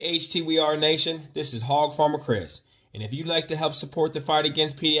HTWeAre Nation, this is Hog Farmer Chris, and if you'd like to help support the fight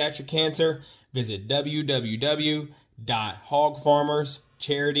against pediatric cancer, visit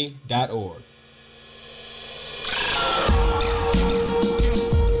www.hogfarmerscharity.org.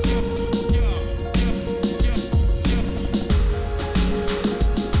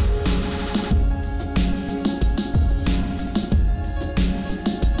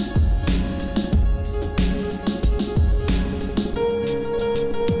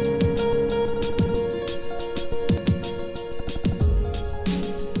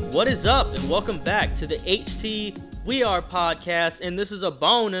 What is up, and welcome back to the HTWeAre podcast, and this is a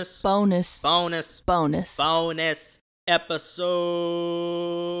bonus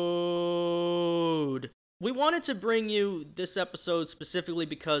episode. We wanted to bring you this episode specifically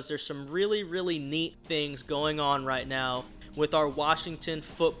because there's some really neat things going on right now with our Washington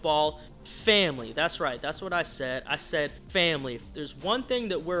football family. That's right, that's what I said. I said family. If there's one thing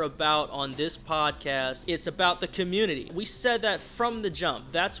that we're about on this podcast, it's about the community. We said that from the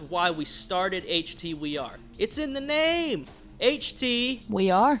jump. That's why we started HTWeAre. It's in the name. HT. We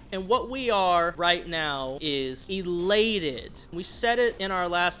are. And what we are right now is elated. We said it in our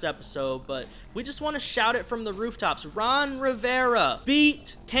last episode, but we just want to shout it from the rooftops. Ron Rivera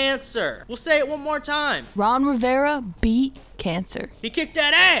beat cancer. We'll say it one more time. Ron Rivera beat cancer. He kicked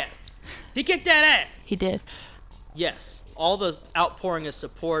that ass. He kicked that ass. He did. Yes. All the outpouring of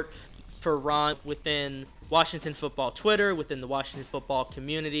support for Ron within Washington football Twitter, within the Washington football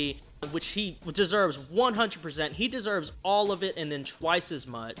community, which he deserves 100%. He deserves all of it and then twice as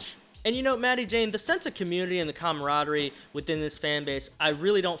much. And you know, Maddie Jane, the sense of community and the camaraderie within this fan base, I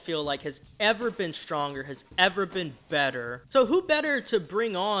really don't feel like has ever been stronger, has ever been better. So who better to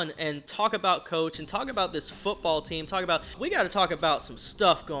bring on and talk about coach and talk about this football team, we got to talk about some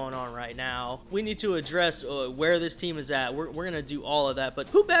stuff going on right now. We need to address where this team is at. We're going to do all of that. But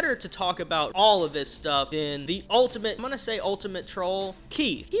who better to talk about all of this stuff than the ultimate, I'm going to say ultimate troll,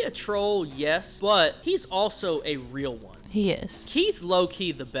 Keith. He a troll, yes, but he's also a real one. He is. Keith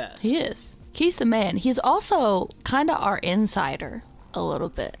low-key the best. He is. Keith's the man. He's also kind of our insider a little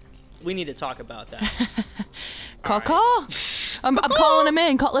bit. We need to talk about that. Call. I'm calling him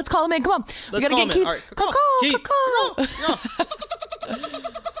in. Let's call him in. Come on. We gotta get Keith. Right, call.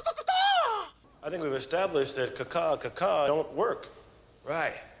 I think we've established that caca don't work.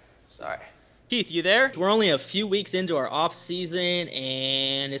 Right. Sorry. Keith, you there? We're only a few weeks into our off season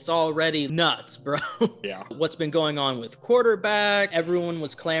and it's already nuts, bro. Yeah. What's been going on with quarterback? Everyone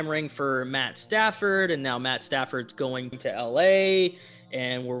was clamoring for Matt Stafford, and now Matt Stafford's going to LA,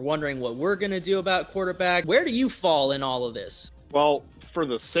 and we're wondering what we're going to do about quarterback. Where do you fall in all of this? Well, for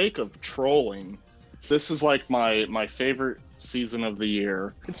the sake of trolling, this is like my favorite season of the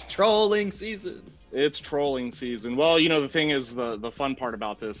year. It's trolling season. It's trolling season. Well, you know, the thing is, the fun part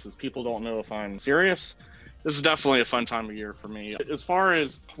about this is people don't know if I'm serious. This is definitely a fun time of year for me. As far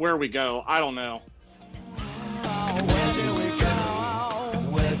as where we go, I don't know. Where do we go?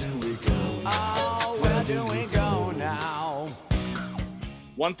 Where do we go? Oh, where do we go now?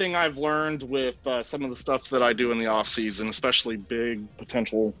 One thing I've learned with some of the stuff that I do in the off season, especially big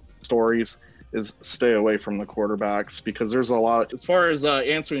potential stories, is stay away from the quarterbacks, because there's a lot. As far as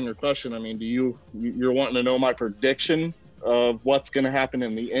answering your question, I mean, you're wanting to know my prediction of what's going to happen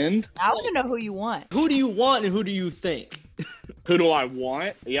in the end? I want to know who you want. Who do you want and who do you think? Who do I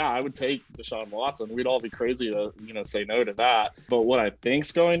want? Yeah, I would take Deshaun Watson. We'd all be crazy to, say no to that. But what I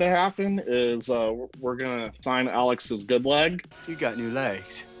think's going to happen is we're going to sign Alex's good leg. You got new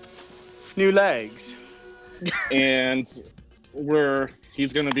legs. New legs. And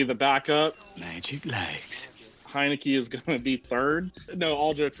he's going to be the backup. Magic legs. Heineke is going to be third. No,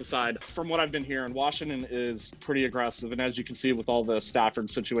 all jokes aside, from what I've been hearing, Washington is pretty aggressive. And as you can see with all the Stafford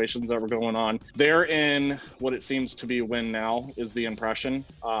situations that were going on, they're in what it seems to be a win now, is the impression.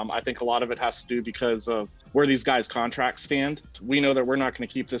 I think a lot of it has to do because of where these guys' contracts stand. We know that we're not going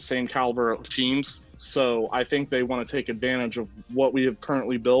to keep the same caliber of teams. So I think they want to take advantage of what we have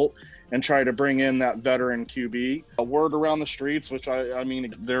currently built and try to bring in that veteran QB. A word around the streets, which I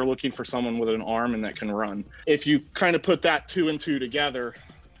mean, they're looking for someone with an arm and that can run. If you kind of put that 2 and 2 together,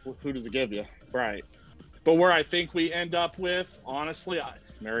 who does it give you? Right. But where I think we end up with, honestly,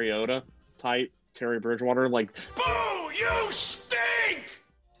 Mariota type, Terry Bridgewater, like, Boo! You stink!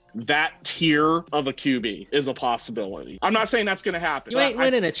 That tier of a QB is a possibility. I'm not saying that's going to happen. You ain't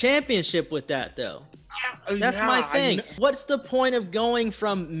winning a championship with that, though. That's my thing. What's the point of going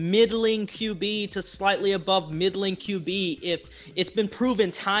from middling QB to slightly above middling QB if it's been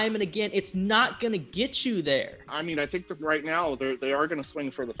proven time and again it's not going to get you there? I mean, I think that right now they are going to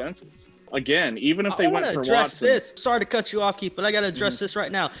swing for the fences. Again, even if they went for address Watson. This. Sorry to cut you off, Keith, but I got to address this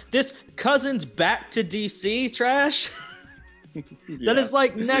right now. This Cousins back to DC trash. That is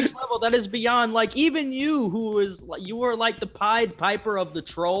like next level. That is beyond, like, even you you were like the Pied Piper of the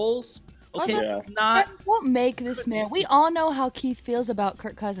trolls. Okay, That won't make this man. We all know how Keith feels about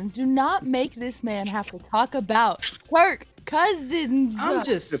Kirk Cousins. Do not make this man have to talk about Kirk Cousins. I'm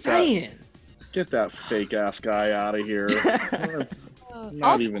just saying. Get that fake ass guy out of here. That's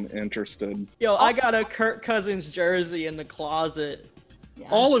not even interested. Yo, I got a Kirk Cousins jersey in the closet. Yeah.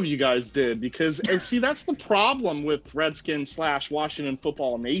 All of you guys did, because, and see, that's the problem with Redskins / Washington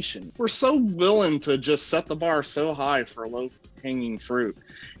Football Nation. We're so willing to just set the bar so high for low-hanging fruit.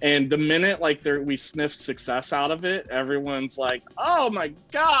 And the minute we sniff success out of it, everyone's like, oh my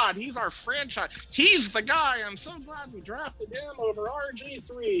God, he's our franchise. He's the guy. I'm so glad we drafted him over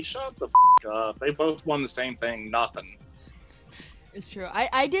RG3. Shut the up. They both won the same thing. Nothing. It's true.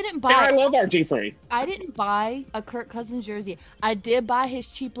 I didn't buy. And I love RG3. I didn't buy a Kirk Cousins jersey. I did buy his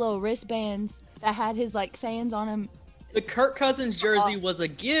cheap little wristbands that had his sayings on them. The Kirk Cousins jersey was a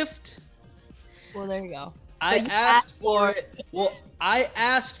gift. Well, there you go. I asked for it. Well, I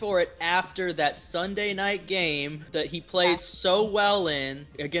asked for it after that Sunday night game that he played so well in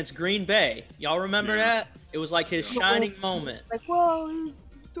against Green Bay. Y'all remember that? It was like his shining moment. Like, whoa.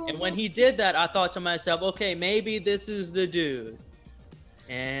 And when he did that, I thought to myself, okay, maybe this is the dude.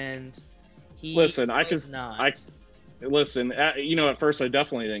 And he Listen, not. Listen, at first I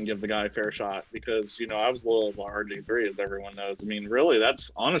definitely didn't give the guy a fair shot because, I was loyal to RG3, as everyone knows. I mean, really,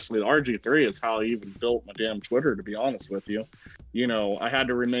 that's honestly, RG3 is how I even built my damn Twitter, to be honest with you. I had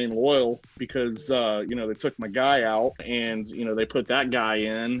to remain loyal because, they took my guy out and, they put that guy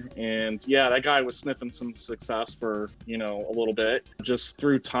in. And yeah, that guy was sniffing some success for, a little bit. Just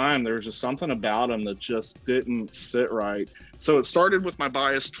through time, there was just something about him that just didn't sit right. So it started with my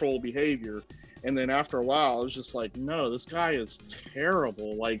biased troll behavior. And then after a while, I was just like, no, this guy is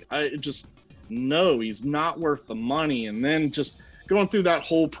terrible. He's not worth the money. And then just going through that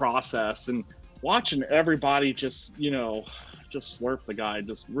whole process and watching everybody just slurp the guy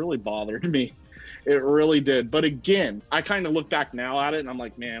just really bothered me. It really did. But again, I kind of look back now at it and I'm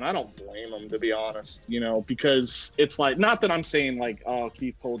like, man, I don't blame him, to be honest, because it's like, not that I'm saying like, oh,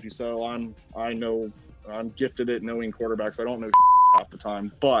 Keith told you so. I'm gifted at knowing quarterbacks. I don't know half the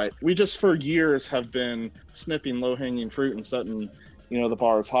time, but we just for years have been snipping low-hanging fruit and setting, the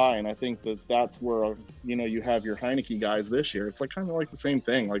bars high. And I think that's where, you have your Heineke guys this year. It's kind of like the same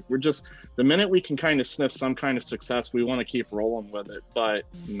thing. Like we're just, the minute we can kind of sniff some kind of success, we want to keep rolling with it, but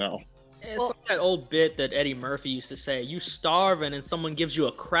no. It's like that old bit that Eddie Murphy used to say, you starving and someone gives you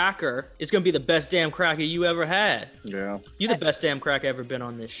a cracker, it's going to be the best damn cracker you ever had. Yeah. You the best damn cracker ever been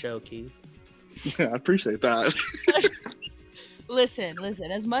on this show, Keith. Yeah, I appreciate that. Listen.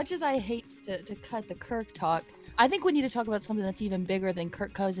 As much as I hate to cut the Kirk talk, I think we need to talk about something that's even bigger than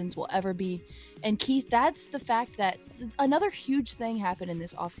Kirk Cousins will ever be. And Keith, that's the fact that another huge thing happened in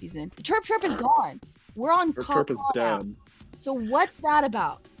this offseason. The Chirp is gone. We're on Chirp is dead. Now. So what's that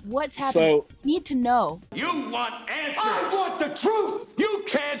about? What's happening? We need to know. You want answers. I want the truth. You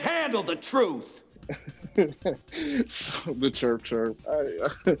can't handle the truth. So the chirp.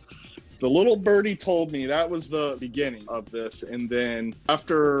 The little birdie told me that was the beginning of this. And then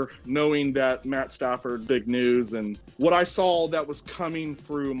after knowing that Matt Stafford, big news, and what I saw that was coming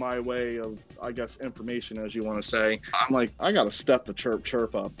through my way of, I guess, information, as you want to say, I'm like, I got to step the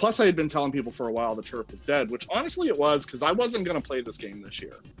chirp up. Plus, I had been telling people for a while the chirp was dead, which honestly it was, because I wasn't going to play this game this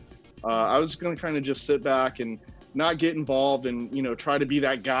year. I was going to kind of just sit back and not get involved and, try to be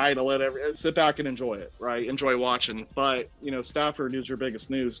that guy to sit back and enjoy it, right? Enjoy watching. But, Stafford is your biggest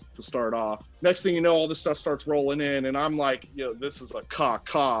news to start off. Next thing you know, all this stuff starts rolling in and I'm like, this is a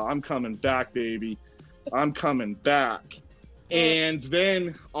caw. I'm coming back, baby. I'm coming back. And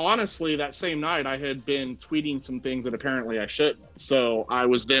then, honestly, that same night, I had been tweeting some things that apparently I shouldn't. So I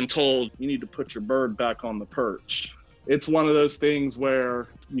was then told, you need to put your bird back on the perch. It's one of those things where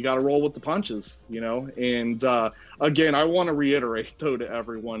you got to roll with the punches, And again, I want to reiterate, though, to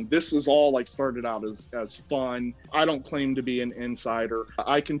everyone, this is all started out as fun. I don't claim to be an insider.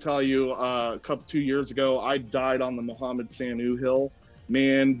 I can tell you 2 years ago, I died on the Mohammed Sanu hill.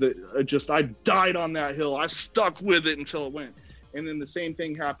 Man, I died on that hill. I stuck with it until it went. And then the same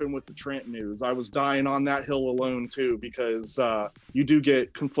thing happened with the Trent news. I was dying on that hill alone, too, because you do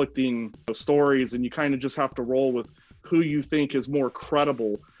get conflicting stories and you kind of just have to roll with who you think is more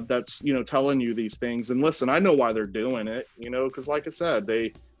credible that's, telling you these things. And listen, I know why they're doing it, because like I said,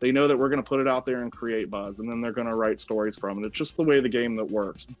 they know that we're going to put it out there and create buzz, and then they're going to write stories from it. It's just the way the game that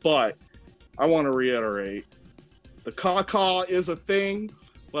works. But I want to reiterate, the caw is a thing,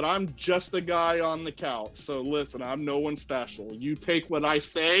 but I'm just a guy on the couch. So listen, I'm no one special. You take what I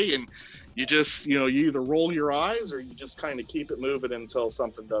say and you just, you either roll your eyes or you just kind of keep it moving until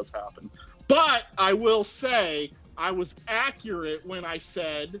something does happen. But I will say I was accurate when I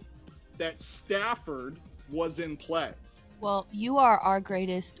said that Stafford was in play. Well, you are our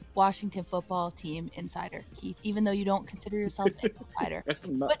greatest Washington football team insider, Keith, even though you don't consider yourself an insider.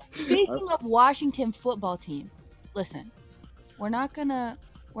 But speaking of Washington football team, listen, we're not gonna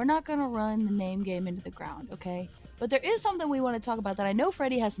run the name game into the ground, okay? But there is something we want to talk about that I know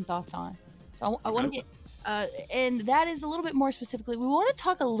Freddie has some thoughts on. So I want to get, and that is a little bit more specifically, we want to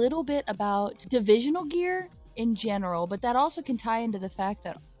talk a little bit about divisional gear in general, but that also can tie into the fact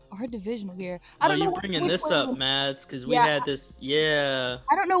that our divisional gear. I don't know. You're bringing this up, Mads, because we had this. Yeah.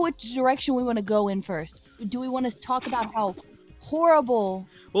 I don't know which direction we want to go in first. Do we want to talk about how horrible?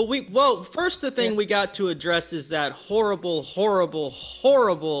 Well, first the thing we got to address is that horrible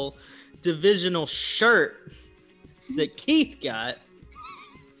divisional shirt that Keith got.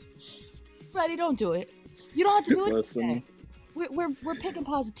 Freddie, don't do it. You don't have to do it. Listen. We're picking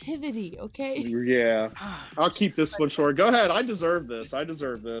positivity, okay? Yeah. I'll keep this one short. Go ahead. I deserve this.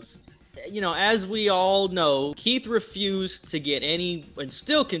 As we all know, Keith refused to get any, and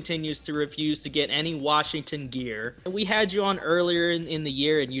still continues to refuse to get any Washington gear. We had you on earlier in the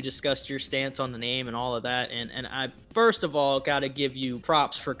year, and you discussed your stance on the name and all of that. And I, first of all, got to give you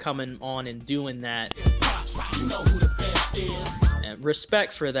props for coming on and doing that. You know who the best is. And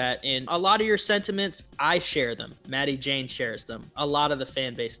respect for that. And a lot of your sentiments, I share them. Maddie Jane shares them. A lot of the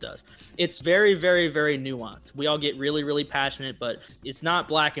fan base does. It's very, very, very nuanced. We all get really, really passionate, but it's not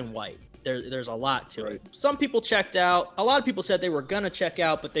black and white. There's a lot to it. Some people checked out. A lot of people said they were going to check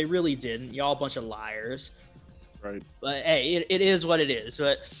out, but they really didn't. Y'all a bunch of liars. Right. But hey, it is what it is.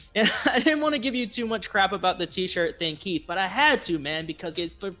 But and I didn't want to give you too much crap about the t-shirt thing, Keith, but I had to, man, because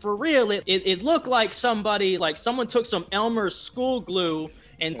for real, it looked like someone took some Elmer's school glue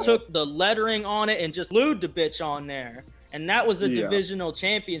and took the lettering on it and just glued the bitch on there. And that was a divisional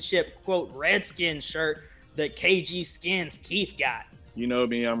championship, quote, Redskin shirt that KG Skins Keith got. You know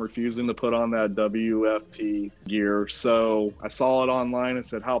me, I'm refusing to put on that WFT gear. So I saw it online and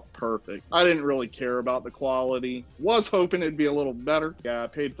said, how perfect. I didn't really care about the quality. Was hoping it'd be a little better. Yeah, I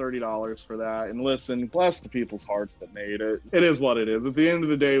paid $30 for that. And listen, bless the people's hearts that made it. It is what it is. At the end of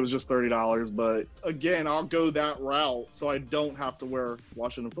the day, it was just $30. But again, I'll go that route so I don't have to wear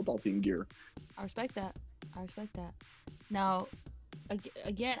Washington football team gear. I respect that. Now,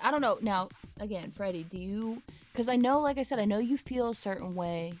 again, I don't know. Now, again, Freddie, do you... Because I know, like I said, I know you feel a certain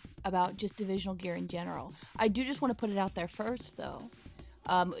way about just divisional gear in general. I do just want to put it out there first, though.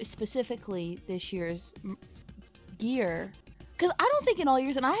 Specifically, this year's gear. Because I don't think in all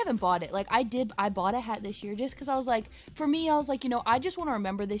years, and I haven't bought it. Like, I bought a hat this year just because I was like, for me, I was like, I just want to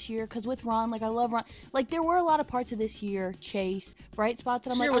remember this year. Because with Ron, like, I love Ron. Like, there were a lot of parts of this year, Chase, bright spots.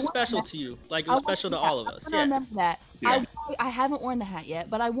 And I'm this year was special to you. Like, it was special to all of us. I remember that. Yeah. I haven't worn the hat yet,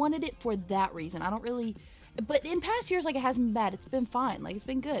 but I wanted it for that reason. I don't really... But in past years, like, it hasn't been bad. It's been fine. Like, it's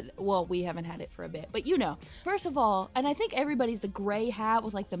been good. Well, we haven't had it for a bit. But, first of all, and I think everybody's the gray hat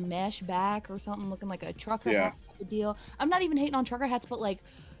with, like, the mesh back or something looking like a trucker hat type of deal. I'm not even hating on trucker hats, but, like,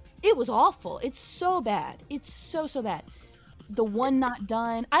 it was awful. It's so bad. It's so bad. The one not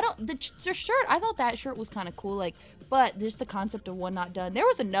done. The shirt, I thought that shirt was kind of cool. Like, but just the concept of one not done. There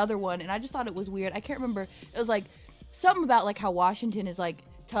was another one, and I just thought it was weird. I can't remember. It was, like, something about, like, how Washington is, like,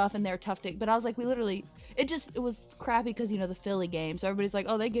 tough and they're tough to... But I was like, it was crappy because, the Philly game. So everybody's like,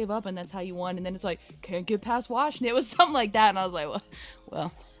 oh, they gave up and that's how you won. And then it's like, can't get past Washington. It was something like that. And I was like,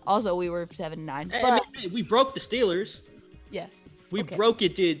 well, also we were 7-9. But hey, we broke the Steelers. Yes. We broke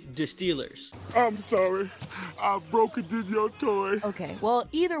it to the Steelers. I'm sorry. I broke it in your toy. Okay. Well,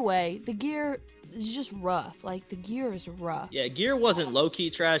 either way, the gear is just rough. Like, the gear is rough. Yeah, gear wasn't low-key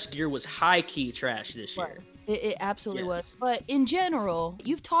trash. Gear was high-key trash this year. It absolutely was. But in general,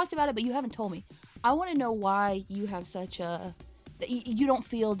 you've talked about it, but you haven't told me. I want to know why you have you don't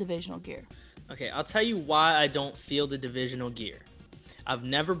feel divisional gear. Okay, I'll tell you why I don't feel the divisional gear. I've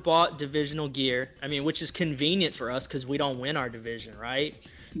never bought divisional gear. I mean, which is convenient for us because we don't win our division, right?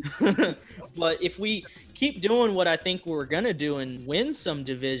 But if we keep doing what I think we're going to do and win some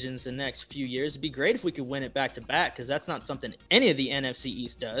divisions the next few years, it'd be great if we could win it back to back, because that's not something any of the NFC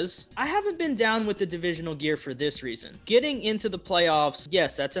East does. I haven't been down with the divisional gear for this reason. Getting into the playoffs,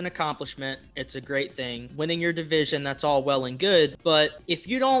 yes, that's an accomplishment. It's a great thing. Winning your division, that's all well and good. But if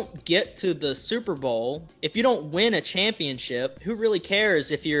you don't get to the Super Bowl, if you don't win a championship, who really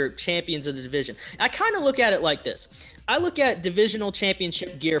cares if you're champions of the division? I kind of look at it like this. I look at divisional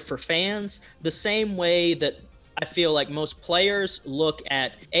championship gear for fans the same way that I feel like most players look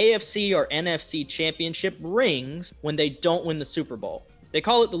at AFC or NFC championship rings when they don't win the Super Bowl. They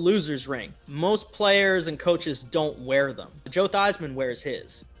call it the loser's ring. Most players and coaches don't wear them. Joe Theismann wears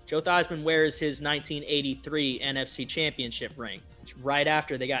his. Joe Theismann wears his 1983 NFC championship ring, right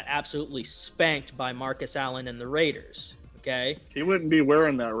after they got absolutely spanked by Marcus Allen and the Raiders. Okay? He wouldn't be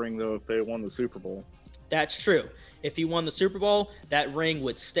wearing that ring, though, if they won the Super Bowl. That's true. If he won the Super Bowl, that ring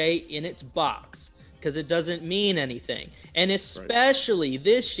would stay in its box because it doesn't mean anything. And especially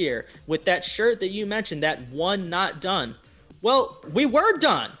this year with that shirt that you mentioned, that one not done. Well, we were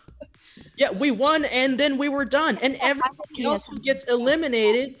done. Yeah, we won and then we were done. And everybody else who gets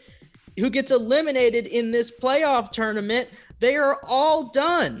eliminated in this playoff tournament, they are all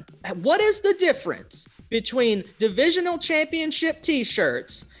done. What is the difference between divisional championship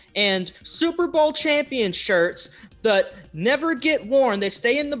t-shirts and Super Bowl champion shirts that never get worn? They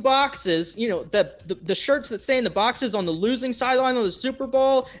stay in the boxes, you know, the shirts that stay in the boxes on the losing sideline of the Super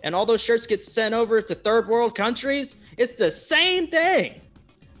Bowl, and all those shirts get sent over to third world countries. It's the same thing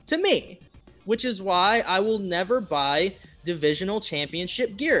to me, which is why I will never buy divisional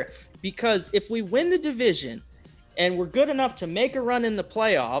championship gear, because if we win the division and we're good enough to make a run in the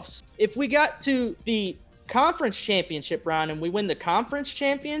playoffs, if we got to the conference championship round and we win the conference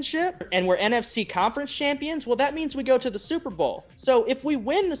championship and we're NFC conference champions, well, that means we go to the Super Bowl. So if we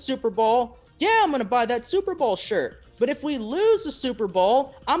win the Super Bowl, yeah, I'm going to buy that Super Bowl shirt. But if we lose the Super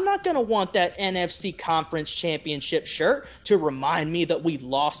Bowl, I'm not going to want that NFC conference championship shirt to remind me that we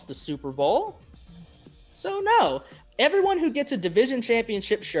lost the Super Bowl. So no, everyone who gets a division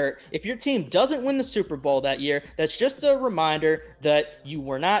championship shirt, if your team doesn't win the Super Bowl that year, that's just a reminder that you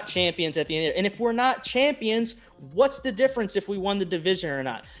were not champions at the end of it. And if we're not champions, what's the difference if we won the division or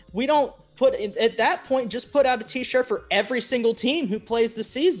not? We don't at that point, just put out a t-shirt for every single team who plays the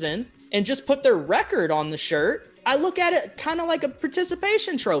season and just put their record on the shirt. I look at it kind of like a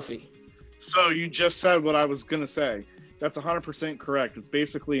participation trophy. So you just said what I was going to say. That's 100% correct. It's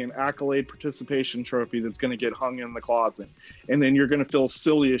basically an accolade participation trophy that's going to get hung in the closet. And then you're going to feel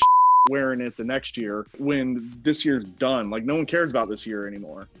silly as wearing it the next year when this year's done. Like, no one cares about this year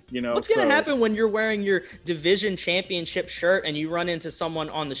anymore. You know, what's going to happen when you're wearing your division championship shirt and you run into someone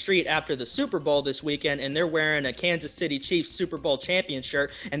on the street after the Super Bowl this weekend and they're wearing a Kansas City Chiefs Super Bowl champion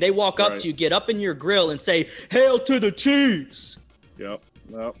shirt and they walk up to you, get up in your grill and say, "Hail to the Chiefs." Yep.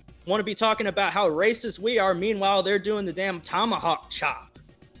 Want to be talking about how racist we are. Meanwhile, they're doing the damn tomahawk chop.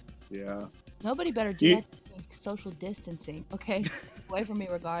 Yeah. Nobody better do that. Social distancing. Okay. Away from me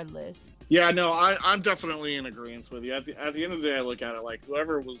regardless. Yeah, no, I'm definitely in agreement with you. At the end of the day, I look at it like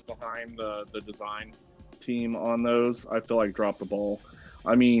whoever was behind the design team on those, I feel like dropped the ball.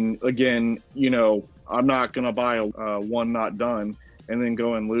 I mean, again, you know, I'm not going to buy a one not done and then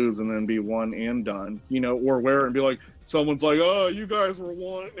go and lose and then be one and done, you know, or wear it and be like, someone's like, "Oh, you guys were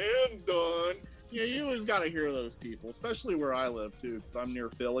one and done." Yeah, you always got to hear those people, especially where I live too, because I'm near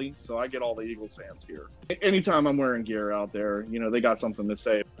Philly, so I get all the Eagles fans here. Anytime I'm wearing gear out there, you know, they got something to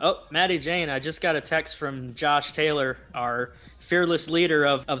say. Oh, Maddie Jane, I just got a text from Josh Taylor, our fearless leader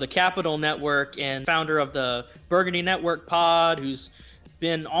of the Capital Network and founder of the Burgundy Network pod, who's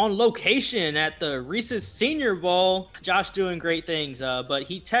been on location at the Reese's Senior Bowl. Josh doing great things, but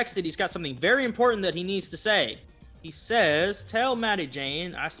he texted, he's got something very important that he needs to say. He says, "Tell Maddie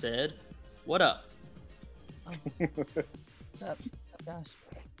Jane I said, what up?" Oh. What's up, Josh?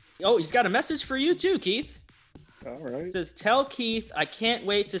 Oh, he's got a message for you too, Keith. All right. He says, "Tell Keith I can't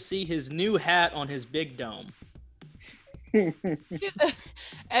wait to see his new hat on his big dome."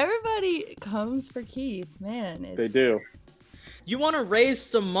 Everybody comes for Keith, man. They do. You want to raise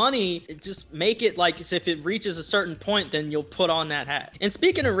some money, just make it like if it reaches a certain point, then you'll put on that hat. And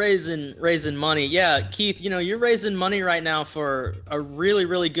speaking of raising money, yeah, Keith, you know, you're raising money right now for a really,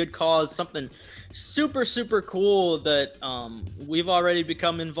 really good cause, something super, super cool that we've already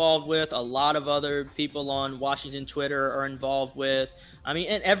become involved with. A lot of other people on Washington Twitter are involved with. I mean,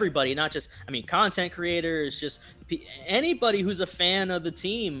 and everybody, not just, I mean, content creators, just anybody who's a fan of the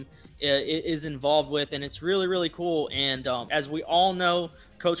team is involved with, and it's really, really cool. And as we all know,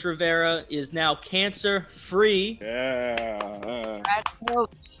 Coach Rivera is now cancer-free. Yeah.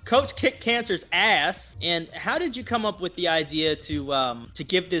 Coach kicked cancer's ass. And how did you come up with the idea to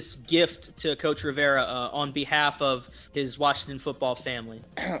give this gift to Coach Rivera on behalf of his Washington football family?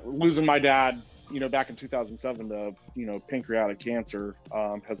 Losing my dad, back in 2007 to, pancreatic cancer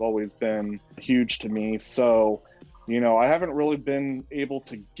has always been huge to me. So, I haven't really been able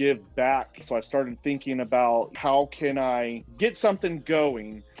to give back. So I started thinking about how can I get something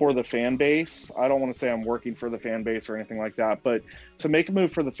going for the fan base. I don't want to say I'm working for the fan base or anything like that, but to make a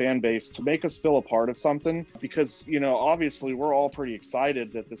move for the fan base, to make us feel a part of something, because, obviously we're all pretty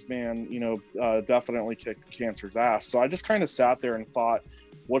excited that this man, definitely kicked cancer's ass. So I just kind of sat there and thought,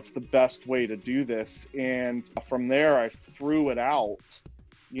 what's the best way to do this? And from there, I threw it out,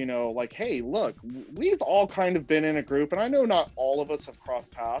 like, hey, look, we've all kind of been in a group, and I know not all of us have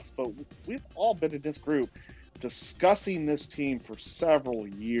crossed paths, but we've all been in this group discussing this team for several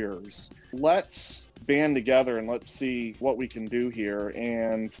years. Let's band together and let's see what we can do here.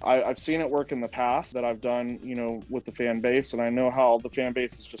 And I've seen it work in the past that I've done, with the fan base, and I know how the fan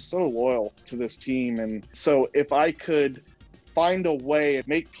base is just so loyal to this team. And so if I could find a way to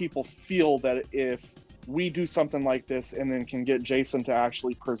make people feel that if we do something like this and then can get Jason to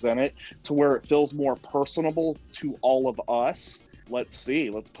actually present it to where it feels more personable to all of us, let's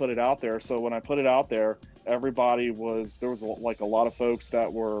put it out there. So when I put it out there, there was a lot of folks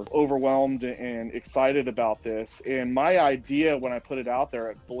that were overwhelmed and excited about this. And my idea when I put it out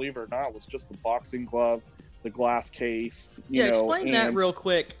there, believe it or not, was just the boxing glove, the glass case. Explain that real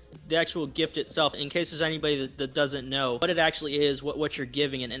quick, the actual gift itself, in case there's anybody that doesn't know what it actually is, what you're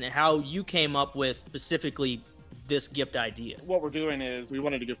giving, and how you came up with specifically this gift idea. What we're doing is we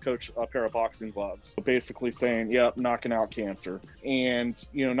wanted to give Coach a pair of boxing gloves. So basically saying, yep, knocking out cancer. And,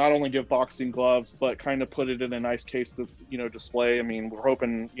 not only give boxing gloves, but kind of put it in a nice case to, display. I mean, we're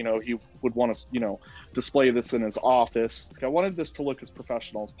hoping, he would want to, display this in his office. I wanted this to look as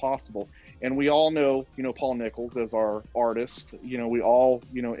professional as possible. And we all know, Paul Nichols as our artist, we all,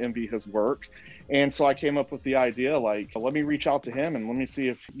 envy his work. And so I came up with the idea, like, let me reach out to him and let me see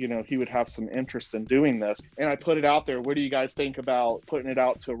if, he would have some interest in doing this. And I put it out there. What do you guys think about putting it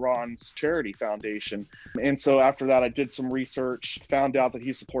out to Ron's charity foundation? And so after that, I did some research, found out that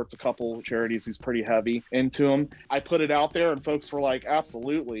he supports a couple charities. He's pretty heavy into them. I put it out there and folks were like,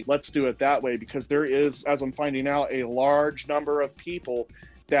 absolutely, let's do it that way. Because there is, as I'm finding out, a large number of people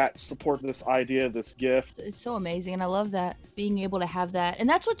that support this idea, this gift. It's so amazing, and I love that, being able to have that. And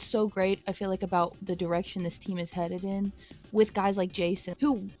that's what's so great, I feel like, about the direction this team is headed in, with guys like Jason,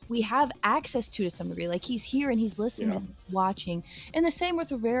 who we have access to some degree. Like, he's here and he's listening, watching. And the same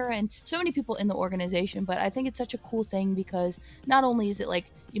with Rivera and so many people in the organization. But I think it's such a cool thing because not only is it, like,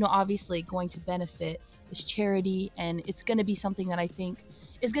 obviously going to benefit this charity, and it's going to be something that I think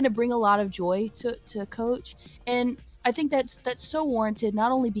is going to bring a lot of joy to Coach. And I think that's so warranted,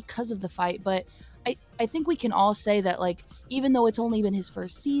 not only because of the fight, but I think we can all say that, like, even though it's only been his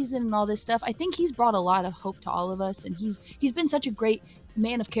first season and all this stuff, I think he's brought a lot of hope to all of us. And he's been such a great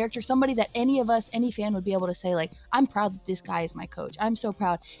man of character, somebody that any of us, any fan would be able to say, like, I'm proud that this guy is my coach. I'm so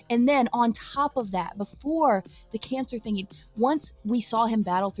proud. And then on top of that, before the cancer thing, once we saw him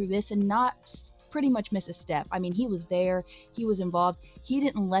battle through this and not pretty much miss a step. I mean, he was there, he was involved. He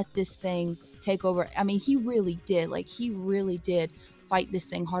didn't let this thing take over. I mean, he really did. Like, he really did fight this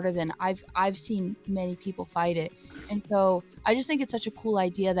thing harder than I've seen many people fight it. And so I just think it's such a cool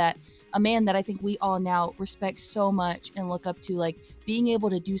idea that a man that I think we all now respect so much and look up to, like, being able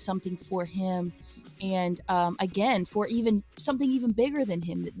to do something for him. And again, for even something even bigger than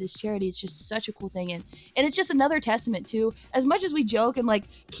him, this charity is just such a cool thing. And it's just another testament to, as much as we joke and, like,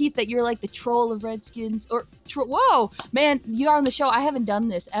 Keith, that you're like the troll of Redskins, or whoa, man, you're on the show. I haven't done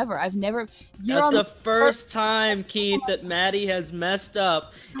this ever. I've never. That's the first time, Keith, that Maddie has messed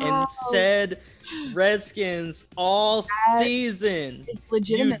up and said Redskins all season. It's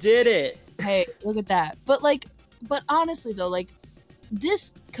legitimate. You did it. Hey, look at that. But honestly though, like,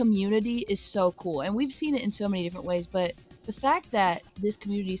 this community is so cool, and we've seen it in so many different ways, but the fact that this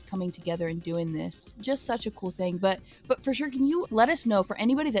community is coming together and doing this, just such a cool thing. But for sure, can you let us know, for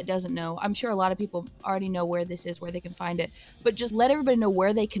anybody that doesn't know, I'm sure a lot of people already know where this is, where they can find it, but just let everybody know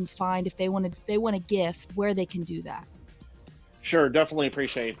where they can find, if they want a gift, where they can do that. Sure, definitely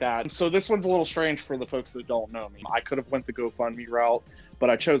appreciate that. So this one's a little strange for the folks that don't know me. I could have went the GoFundMe route, but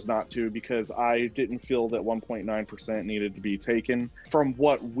I chose not to because I didn't feel that 1.9% needed to be taken from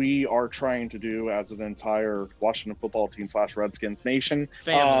what we are trying to do as an entire Washington football team / Redskins nation.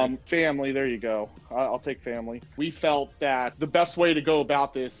 Family. There you go. I'll take family. We felt that the best way to go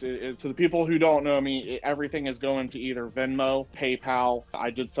about this is to the people who don't know me, everything is going to either Venmo, PayPal. I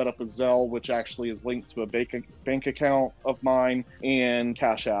did set up a Zelle, which actually is linked to a bank account of mine, and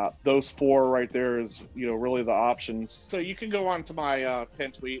Cash App. Those four right there is, really the options. So you can go on to my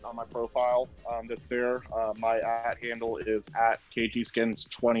pinned tweet on my profile that's there. My handle is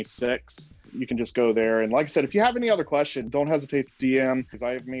 @KGskins26. You can just go there. And like I said, if you have any other question, don't hesitate to DM, because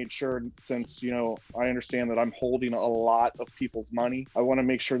I have made sure, since, I understand that I'm holding a lot of people's money, I want to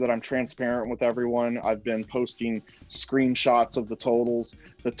make sure that I'm transparent with everyone. I've been posting screenshots of the totals,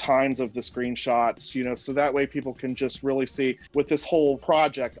 the times of the screenshots, so that way people can just really see. With this whole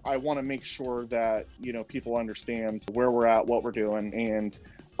project, I want to make sure that, people understand where we're at, what we're doing, and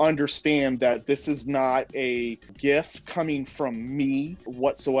understand that this is not a gift coming from me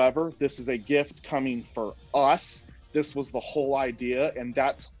whatsoever. This is a gift coming for us. This was the whole idea, and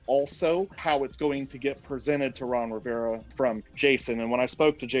that's also how it's going to get presented to Ron Rivera from Jason. And when I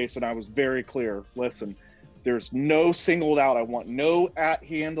spoke to Jason, I was very clear. Listen, there's no singled out. I want no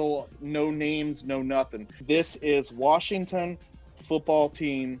 @handle, no names, no nothing. This is Washington football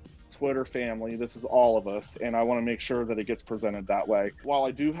team Twitter family. This is all of us, and I want to make sure that it gets presented that way. While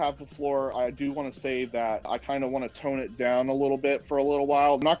I do have the floor, I do want to say that I kind of want to tone it down a little bit for a little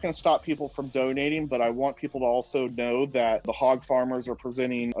while. I'm not going to stop people from donating, but I want people to also know that the hog farmers are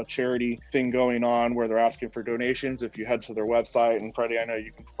presenting a charity thing going on where they're asking for donations. If you head to their website, and Freddie, I know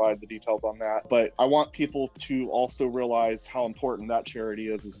you can provide the details on that, but I want people to also realize how important that charity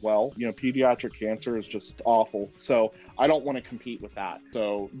is as well. Pediatric cancer is just awful. So I don't want to compete with that.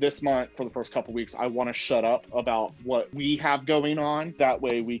 So this month, for the first couple weeks, I want to shut up about what we have going on. That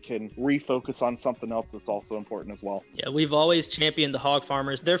way we can refocus on something else that's also important as well. Yeah, we've always championed the hog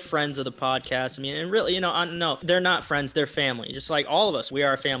farmers. They're friends of the podcast. I mean, and really, no, they're not friends. They're family. Just like all of us, we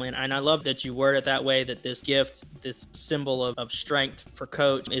are a family. And I love that you word it that way, that this gift, this symbol of strength for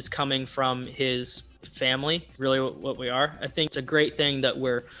Coach is coming from his family, really what we are. I think it's a great thing that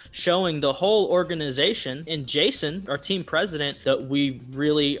we're showing the whole organization and Jason, our team president, that we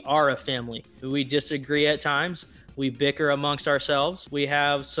really are a family. We disagree at times. We bicker amongst ourselves. We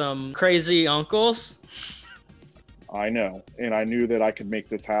have some crazy uncles. I know, and I knew that I could make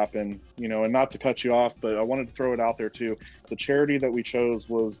this happen, and not to cut you off, but I wanted to throw it out there too. The charity that we chose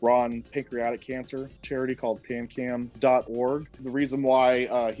was Ron's pancreatic cancer charity called pancam.org. The reason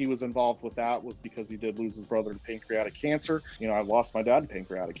why he was involved with that was because he did lose his brother to pancreatic cancer. I lost my dad to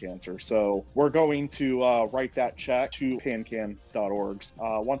pancreatic cancer. So we're going to write that check to pancam.org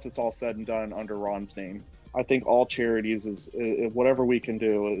once it's all said and done under Ron's name. I think all charities is whatever we can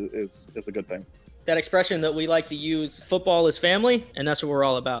do is a good thing. That expression that we like to use, football is family, and that's what we're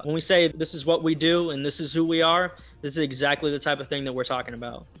all about. When we say this is what we do and this is who we are, this is exactly the type of thing that we're talking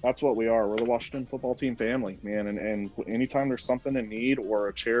about. That's what we are. We're the Washington football team family, man. And anytime there's something in need or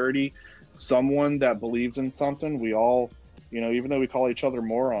a charity, someone that believes in something, we all, even though we call each other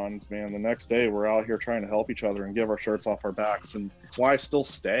morons, man, the next day we're out here trying to help each other and give our shirts off our backs. And it's why I still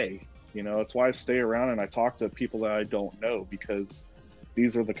stay. It's why I stay around and I talk to people that I don't know, because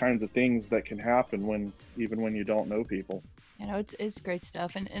these are the kinds of things that can happen even when you don't know people. It's great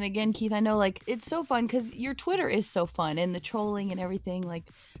stuff. And again, Keith, I know it's so fun because your Twitter is so fun, and the trolling and everything,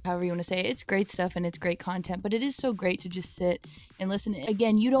 however you want to say it, it's great stuff and it's great content, but it is so great to just sit and listen.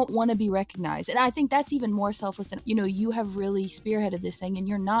 Again, you don't want to be recognized. And I think that's even more selfless. And, you have really spearheaded this thing and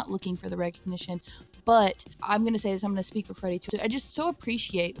you're not looking for the recognition. But I'm going to say this, I'm going to speak for Freddie too. I just so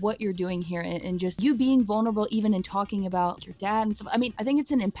appreciate what you're doing here and just you being vulnerable, even in talking about your dad and stuff. I mean, I think it's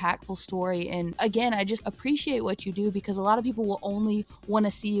an impactful story. And again, I just appreciate what you do, because a lot of people will only want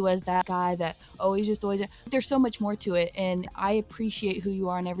to see you as that guy that, he's just always, there's so much more to it. And I appreciate who you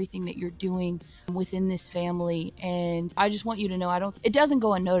are and everything that you're doing within this family. And I just want you to know, it doesn't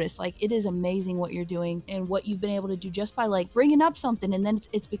go unnoticed. It is amazing what you're doing and what you've been able to do just by bringing up something, and then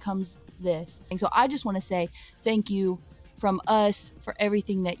it becomes this. And so I just want to say thank you from us for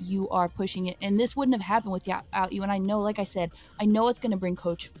everything that you are pushing it. And this wouldn't have happened without you. And I know, like I said, I know it's going to bring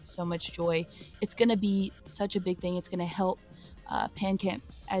Coach so much joy. It's going to be such a big thing. It's going to help PanCamp,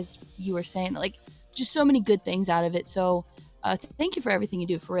 as you were saying, just so many good things out of it. So thank you for everything you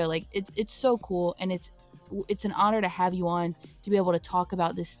do, for real. It's so cool. And it's an honor to have you on to be able to talk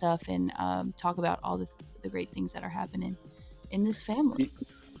about this stuff and talk about all the great things that are happening in this family.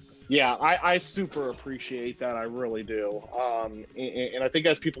 Yeah, I super appreciate that. I really do. And I think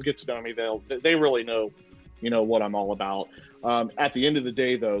as people get to know me, they really know what I'm all about. At the end of the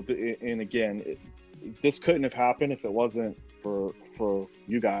day, though, and again, this couldn't have happened if it wasn't for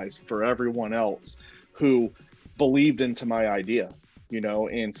you guys, for everyone else who believed into my idea,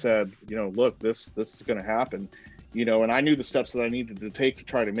 and said, look, this is going to happen, and I knew the steps that I needed to take to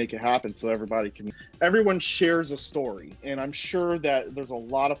try to make it happen so everyone shares a story. And I'm sure that there's a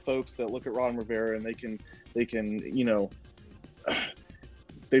lot of folks that look at Ron Rivera and they can,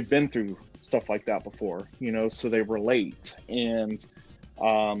 they've been through stuff like that before, so they relate. And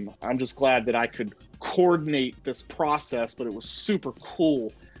I'm just glad that I could coordinate this process, but it was super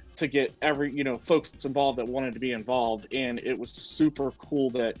cool to get folks involved that wanted to be involved. And it was super cool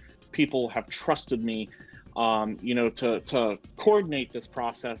that people have trusted me, to coordinate this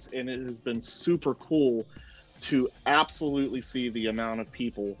process. And it has been super cool to absolutely see the amount of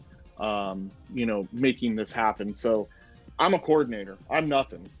people, making this happen. So I'm a coordinator. I'm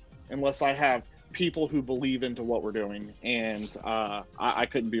nothing unless I have people who believe into what we're doing, and I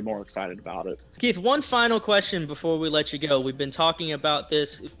couldn't be more excited about it. Keith, one final question before we let you go. We've been talking about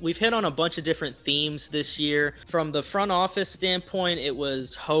this. We've hit on a bunch of different themes this year. From the front office standpoint, it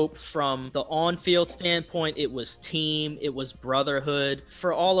was hope. From the on-field standpoint, it was team, it was brotherhood.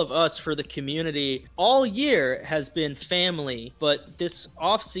 For all of us, for the community, all year has been family, but this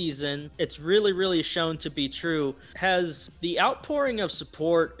offseason, it's really, really shown to be true. Has the outpouring of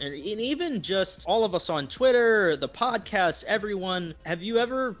support, and even just all of us on Twitter, the podcast, everyone, have you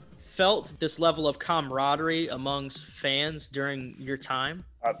ever felt this level of camaraderie amongst fans during your time?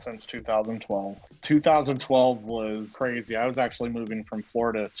 Not since 2012. 2012 was crazy. I was actually moving from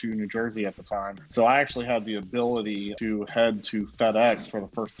Florida to New Jersey at the time. So I actually had the ability to head to FedEx for the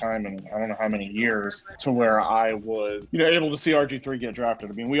first time in I don't know how many years, to where I was, able to see RG3 get drafted.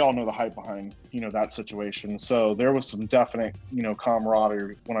 I mean, we all know the hype behind, that situation. So there was some definite,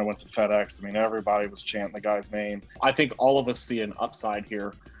 camaraderie when I went to FedEx. I mean, everybody was chanting the guy's name. I think all of us see an upside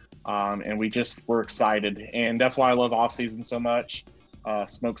here. And we're excited. And that's why I love off season so much.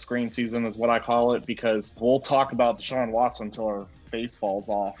 Smoke screen season is what I call it, because we'll talk about Deshaun Watson until our face falls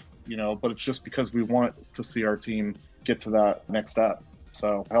off, but it's just because we want to see our team get to that next step.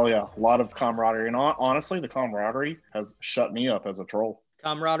 So hell yeah, a lot of camaraderie. And honestly, the camaraderie has shut me up as a troll.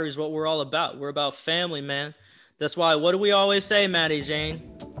 Camaraderie is what we're all about. We're about family, man. That's why, what do we always say, Maddie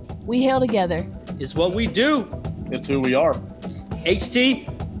Jane? We hail together. It's what we do. It's who we are.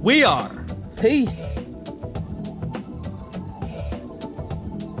 HTWeAre. Peace.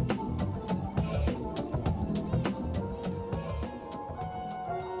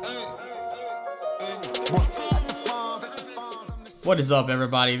 What is up,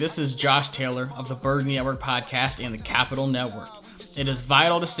 everybody? This is Josh Taylor of the Burgundy Network Podcast and the Capital Network. It is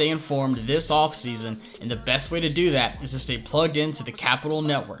vital to stay informed this offseason, and the best way to do that is to stay plugged into the Capital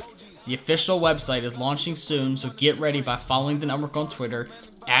Network. The official website is launching soon, so get ready by following the network on Twitter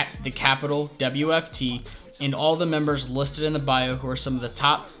at the Capital WFT, and all the members listed in the bio who are some of the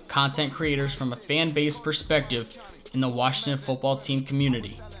top content creators from a fan-based perspective in the Washington football team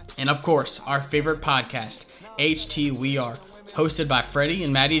community. And of course, our favorite podcast, HTWeAre, hosted by Freddie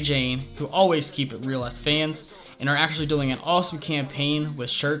and Maddie Jane, who always keep it real as fans and are actually doing an awesome campaign with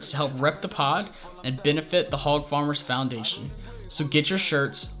shirts to help rep the pod and benefit the Hog Farmers Foundation. So get your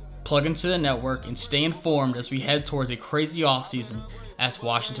shirts, plug into the network, and stay informed as we head towards a crazy offseason as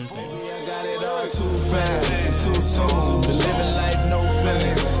Washington fans. I got it all too fast and too soon. Been living life, no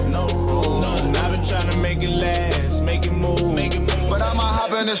feelings, no rules. And I've been trying to make it last, make it move. But I'ma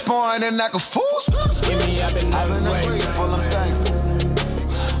hop in this foreign and like a fool. I've been ungrateful, I'm thankful.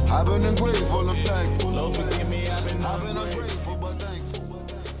 I've been ungrateful, I'm thankful. Don't forgive me, I've been ungrateful, but